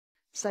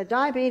So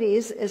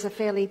diabetes is a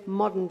fairly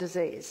modern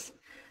disease.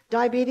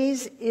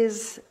 Diabetes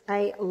is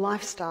a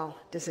lifestyle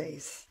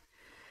disease.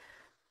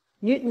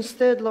 Newton's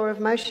third law of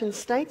motion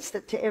states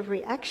that to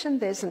every action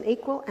there's an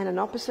equal and an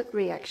opposite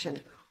reaction.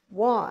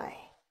 Why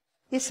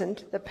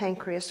isn't the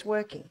pancreas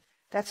working?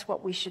 That's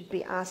what we should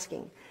be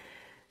asking.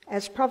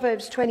 As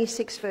Proverbs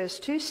 26 verse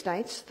 2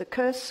 states, the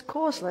curse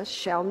causeless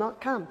shall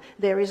not come.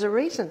 There is a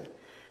reason.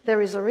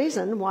 There is a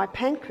reason why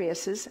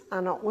pancreases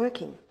are not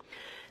working.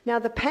 Now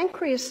the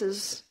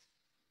pancreas,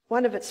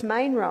 one of its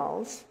main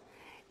roles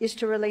is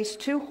to release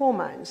two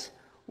hormones.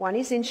 One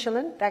is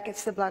insulin, that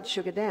gets the blood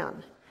sugar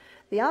down.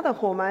 The other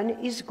hormone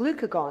is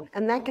glucagon,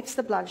 and that gets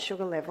the blood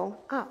sugar level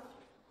up.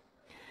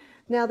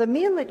 Now, the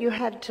meal that you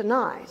had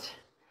tonight,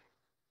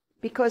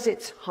 because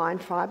it's high in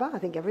fibre, I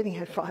think everything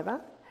had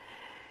fibre,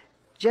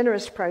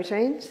 generous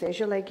proteins, there's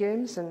your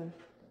legumes and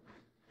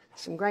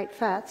some great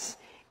fats,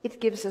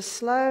 it gives a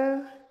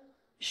slow,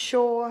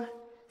 sure,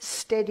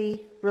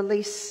 steady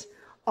release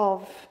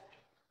of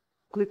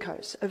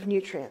glucose, of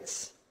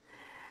nutrients.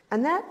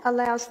 And that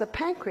allows the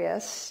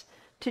pancreas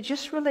to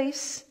just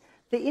release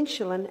the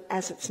insulin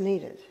as it's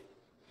needed.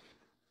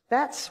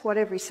 That's what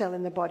every cell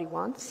in the body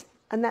wants,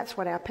 and that's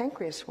what our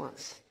pancreas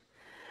wants.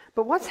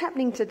 But what's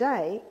happening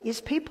today is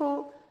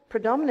people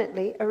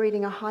predominantly are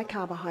eating a high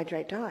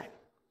carbohydrate diet.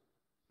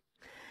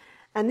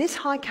 And this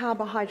high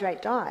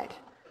carbohydrate diet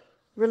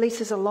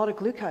releases a lot of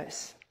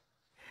glucose.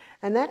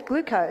 And that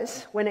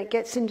glucose, when it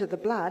gets into the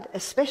blood,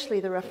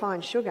 especially the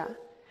refined sugar,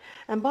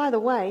 and by the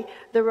way,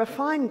 the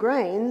refined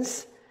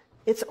grains,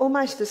 it's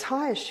almost as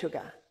high as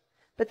sugar.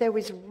 But there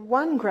is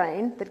one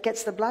grain that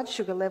gets the blood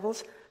sugar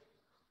levels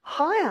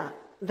higher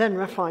than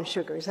refined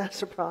sugar. Is that a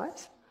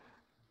surprise?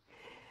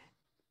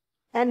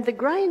 And the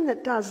grain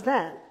that does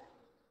that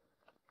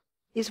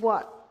is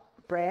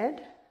what?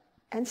 Bread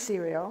and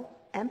cereal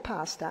and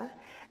pasta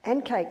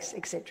and cakes,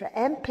 etc.,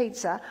 and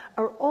pizza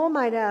are all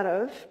made out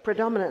of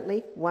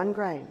predominantly one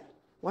grain.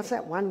 What's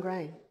that one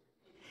grain?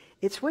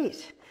 It's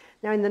wheat.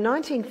 Now, in the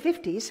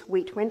 1950s,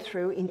 wheat went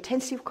through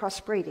intensive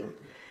crossbreeding.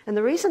 And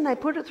the reason they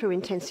put it through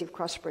intensive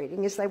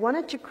crossbreeding is they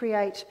wanted to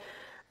create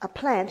a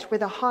plant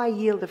with a high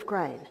yield of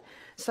grain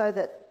so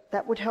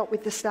that would help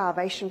with the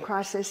starvation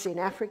crisis in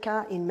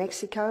Africa, in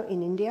Mexico,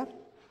 in India.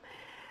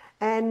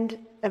 And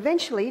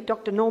eventually,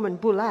 Dr. Norman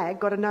Boullag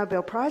got a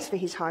Nobel Prize for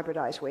his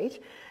hybridised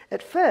wheat.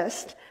 At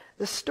first,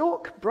 the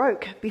stalk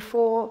broke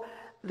before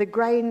the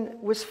grain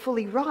was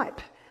fully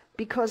ripe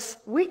because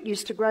wheat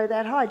used to grow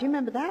that high. Do you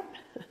remember that?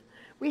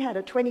 We had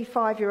a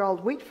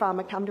 25-year-old wheat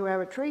farmer come to our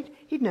retreat.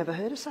 He'd never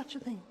heard of such a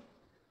thing.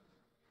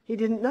 He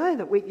didn't know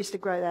that wheat used to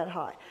grow that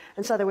high.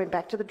 And so they went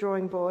back to the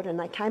drawing board and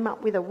they came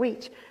up with a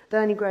wheat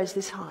that only grows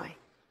this high.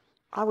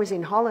 I was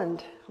in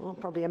Holland,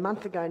 probably a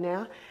month ago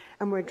now,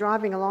 and we're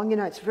driving along.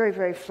 It's very,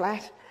 very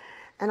flat.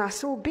 And I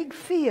saw big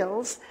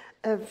fields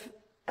of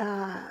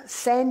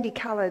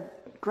sandy-coloured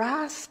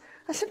grass.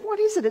 I said, what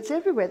is it? It's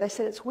everywhere. They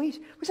said it's wheat.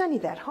 It was only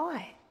that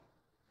high.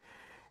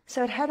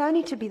 So it had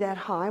only to be that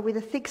high with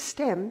a thick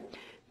stem,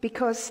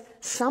 because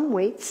some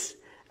wheats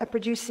are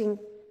producing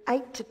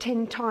 8 to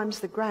 10 times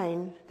the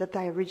grain that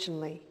they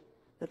originally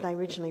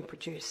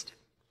produced.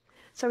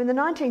 So in the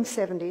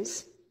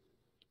 1970s,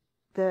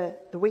 the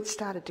wheat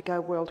started to go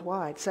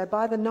worldwide. So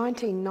by the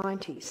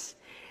 1990s,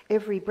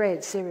 every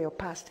bread, cereal,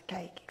 pasta,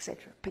 cake,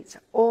 etc., pizza,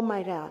 all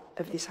made out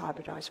of this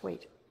hybridised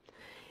wheat.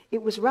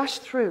 It was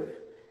rushed through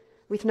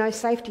with no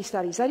safety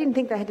studies. They didn't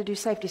think they had to do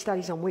safety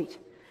studies on wheat.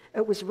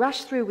 It was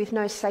rushed through with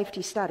no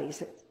safety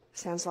studies. It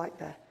sounds like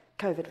the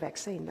COVID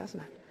vaccine, doesn't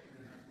it?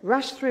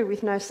 Rushed through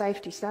with no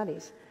safety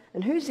studies.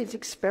 And who's it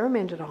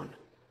experimented on?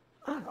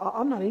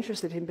 I'm not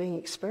interested in being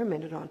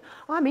experimented on.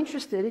 I'm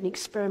interested in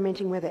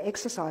experimenting whether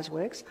exercise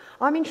works.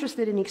 I'm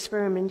interested in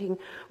experimenting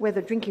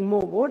whether drinking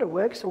more water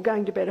works or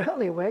going to bed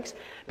earlier works,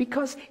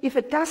 because if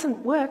it doesn't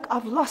work,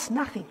 I've lost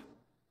nothing.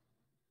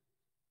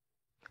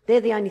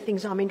 They're the only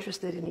things I'm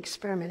interested in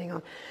experimenting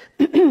on.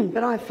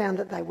 But I've found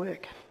that they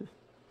work.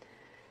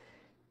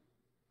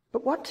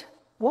 But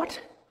what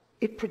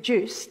it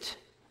produced,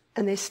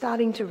 and they're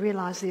starting to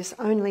realise this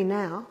only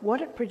now,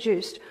 what it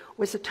produced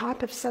was a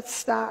type of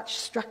starch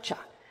structure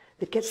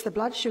that gets the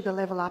blood sugar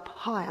level up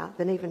higher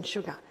than even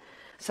sugar.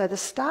 So the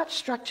starch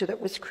structure that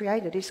was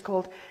created is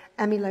called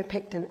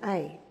amylopectin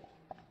A.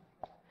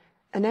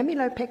 And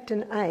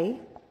amylopectin A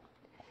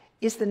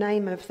is the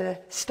name of the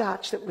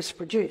starch that was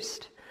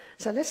produced.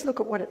 So let's look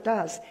at what it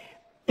does.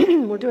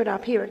 We'll do it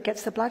up here. It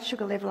gets the blood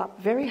sugar level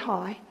up very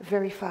high,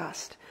 very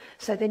fast.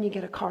 So then you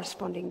get a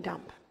corresponding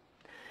dump.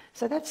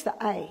 So that's the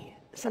A.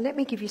 So let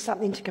me give you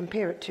something to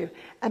compare it to.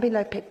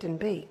 Amylopectin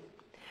B.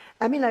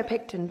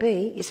 Amylopectin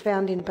B is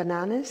found in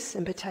bananas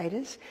and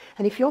potatoes.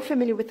 And if you're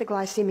familiar with the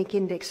glycemic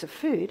index of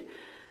food,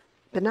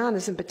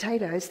 bananas and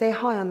potatoes, they're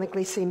high on the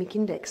glycemic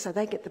index. So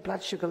they get the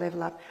blood sugar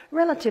level up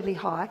relatively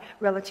high,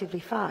 relatively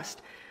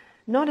fast.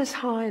 Not as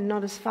high and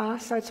not as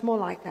fast, so it's more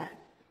like that.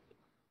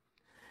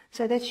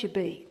 So that's your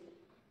B.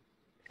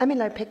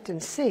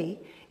 Amylopectin C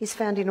is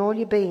found in all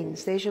your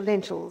beans. There's your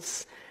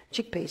lentils,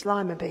 chickpeas,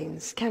 lima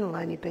beans,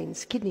 cannellini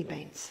beans, kidney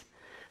beans.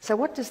 So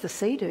what does the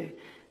C do?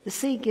 The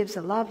C gives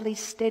a lovely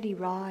steady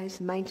rise,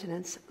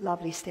 maintenance,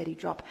 lovely steady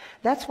drop.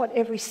 That's what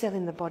every cell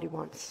in the body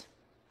wants.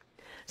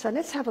 So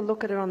let's have a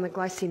look at it on the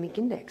glycemic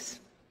index.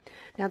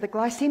 Now the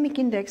glycemic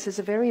index is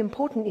a very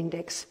important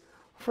index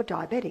for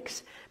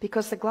diabetics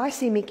because the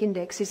glycemic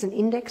index is an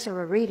index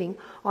or a reading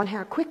on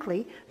how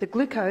quickly the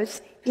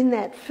glucose in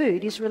that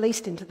food is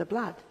released into the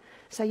blood.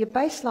 So your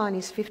baseline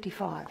is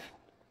 55.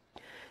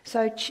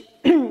 So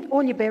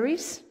all your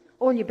berries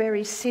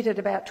sit at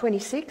about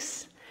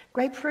 26.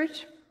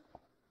 Grapefruit,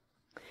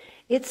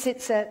 it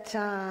sits at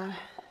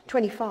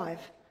 25.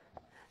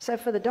 So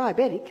for the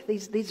diabetic,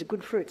 these are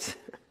good fruits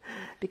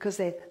because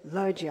they're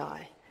low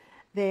GI.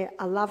 They're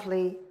a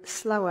lovely,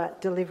 slower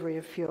delivery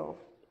of fuel.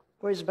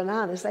 Whereas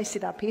bananas, they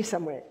sit up here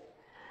somewhere.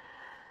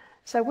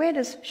 So where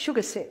does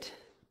sugar sit?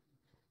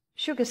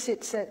 Sugar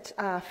sits at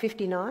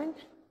 59.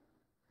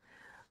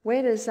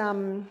 Where does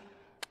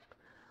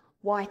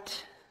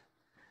white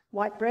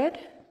bread,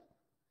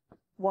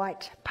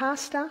 white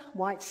pasta,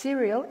 white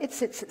cereal, it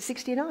sits at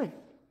 69.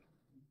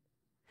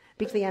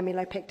 Because the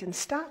amylopectin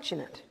starch in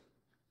it.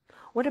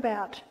 What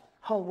about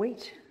whole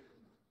wheat?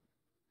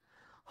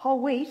 Whole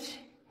wheat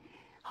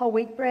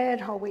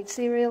bread, whole wheat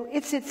cereal,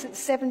 it sits at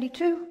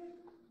 72.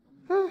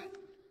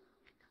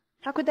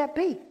 How could that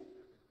be?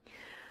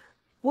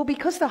 Well,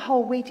 because the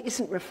whole wheat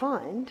isn't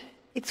refined,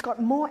 it's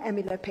got more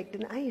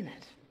amylopectin A in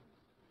it.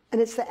 And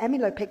it's the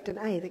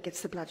amylopectin A that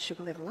gets the blood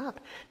sugar level up.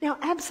 Now,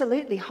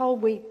 absolutely, whole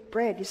wheat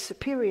bread is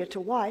superior to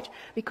white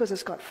because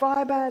it's got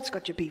fibre, it's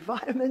got your B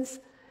vitamins.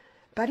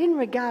 But in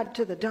regard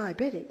to the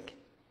diabetic,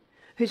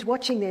 who's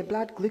watching their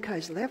blood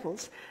glucose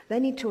levels, they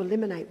need to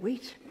eliminate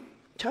wheat.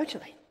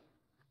 Totally.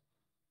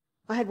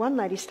 I had one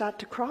lady start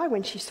to cry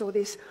when she saw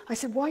this. I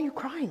said, "Why are you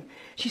crying?"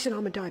 She said,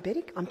 "I'm a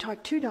diabetic. I'm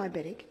type 2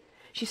 diabetic."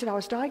 She said, "I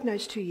was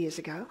diagnosed 2 years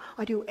ago.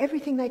 I do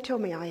everything they tell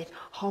me. I eat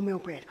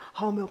wholemeal bread,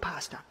 wholemeal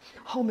pasta,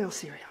 wholemeal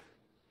cereal."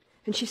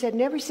 And she said,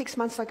 "And every 6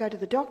 months I go to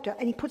the doctor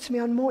and he puts me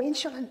on more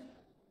insulin."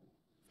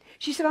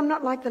 She said, "I'm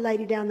not like the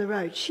lady down the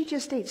road. She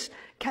just eats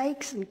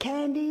cakes and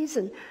candies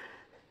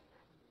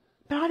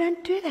but I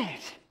don't do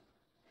that."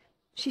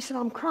 She said,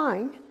 "I'm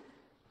crying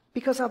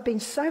because I've been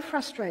so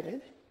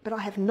frustrated, but I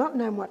have not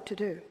known what to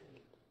do."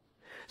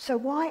 So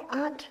why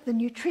aren't the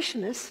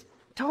nutritionists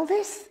told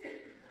this?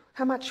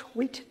 How much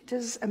wheat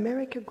does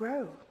America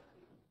grow?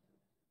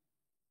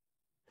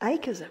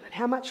 Acres of it.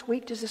 How much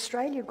wheat does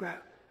Australia grow?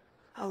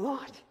 A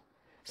lot.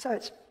 So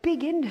it's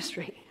big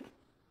industry.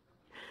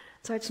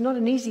 So it's not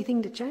an easy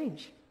thing to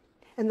change.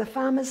 And the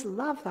farmers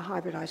love the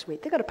hybridised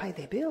wheat. They've got to pay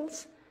their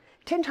bills.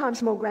 10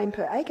 times more grain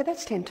per acre,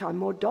 that's 10 times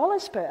more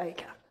dollars per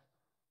acre.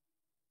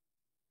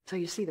 So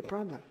you see the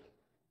problem.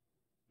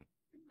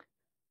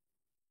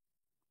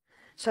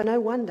 So no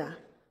wonder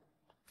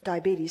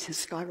diabetes has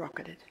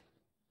skyrocketed.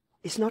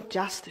 It's not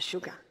just the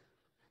sugar,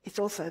 it's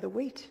also the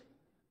wheat.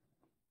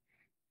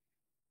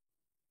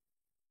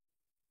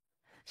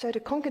 So to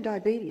conquer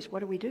diabetes, what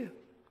do we do?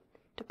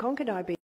 To conquer diabetes,